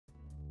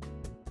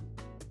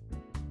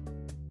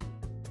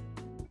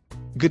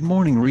Good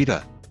morning,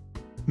 Rita.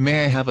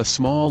 May I have a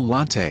small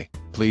latte,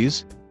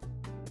 please?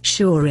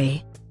 Sure,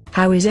 Ray.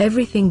 How is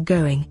everything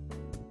going?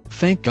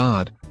 Thank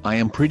God, I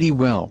am pretty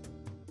well.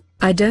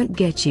 I don't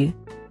get you.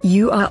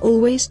 You are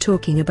always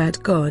talking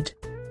about God.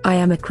 I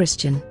am a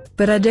Christian,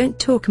 but I don't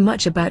talk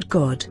much about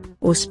God,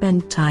 or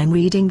spend time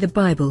reading the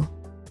Bible.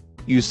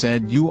 You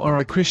said you are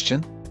a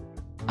Christian?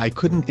 I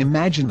couldn't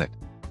imagine it.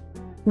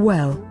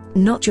 Well,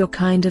 not your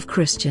kind of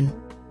Christian.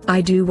 I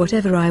do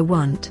whatever I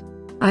want.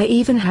 I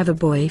even have a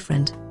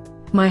boyfriend.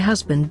 My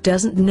husband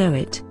doesn't know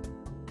it.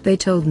 They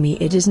told me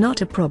it is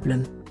not a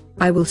problem.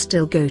 I will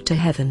still go to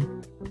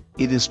heaven.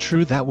 It is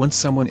true that once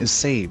someone is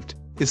saved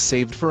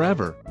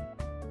forever.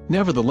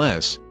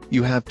 Nevertheless,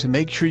 you have to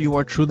make sure you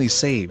are truly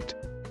saved.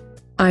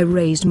 I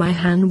raised my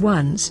hand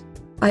once.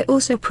 I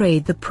also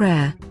prayed the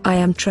prayer. I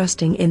am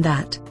trusting in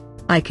that.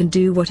 I can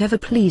do whatever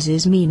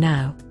pleases me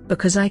now,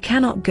 because I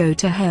cannot go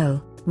to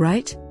hell,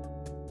 right?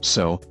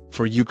 So,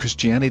 for you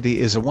Christianity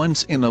is a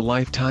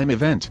once-in-a-lifetime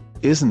event,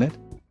 isn't it?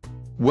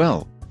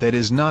 Well, that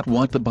is not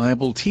what the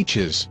Bible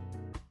teaches.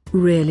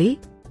 Really?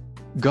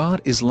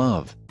 God is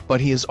love,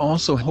 but He is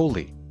also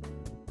holy.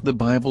 The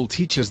Bible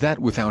teaches that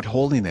without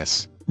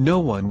holiness, no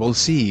one will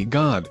see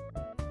God.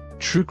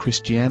 True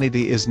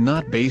Christianity is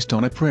not based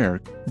on a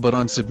prayer, but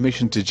on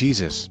submission to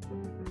Jesus.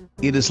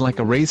 It is like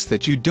a race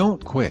that you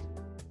don't quit.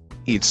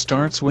 It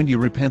starts when you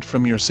repent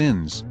from your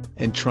sins,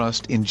 and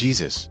trust in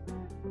Jesus.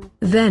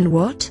 Then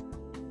what?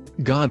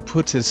 God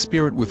puts His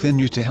Spirit within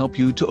you to help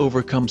you to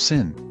overcome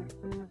sin.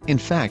 In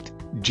fact,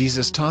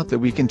 Jesus taught that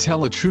we can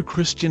tell a true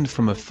Christian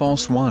from a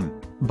false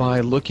one,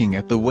 by looking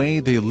at the way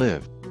they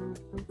live.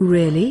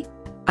 Really?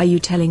 Are you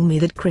telling me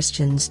that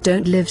Christians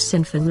don't live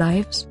sinful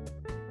lives?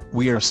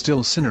 We are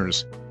still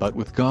sinners, but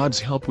with God's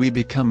help we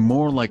become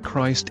more like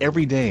Christ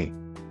every day.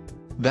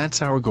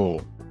 That's our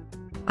goal.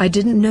 I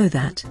didn't know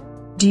that.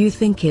 Do you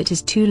think it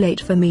is too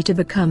late for me to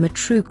become a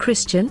true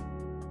Christian?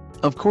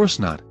 Of course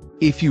not,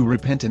 if you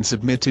repent and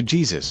submit to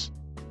Jesus.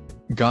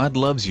 God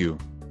loves you.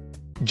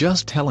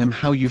 Just tell Him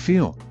how you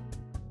feel.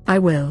 I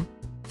will.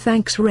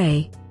 Thanks,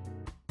 Ray.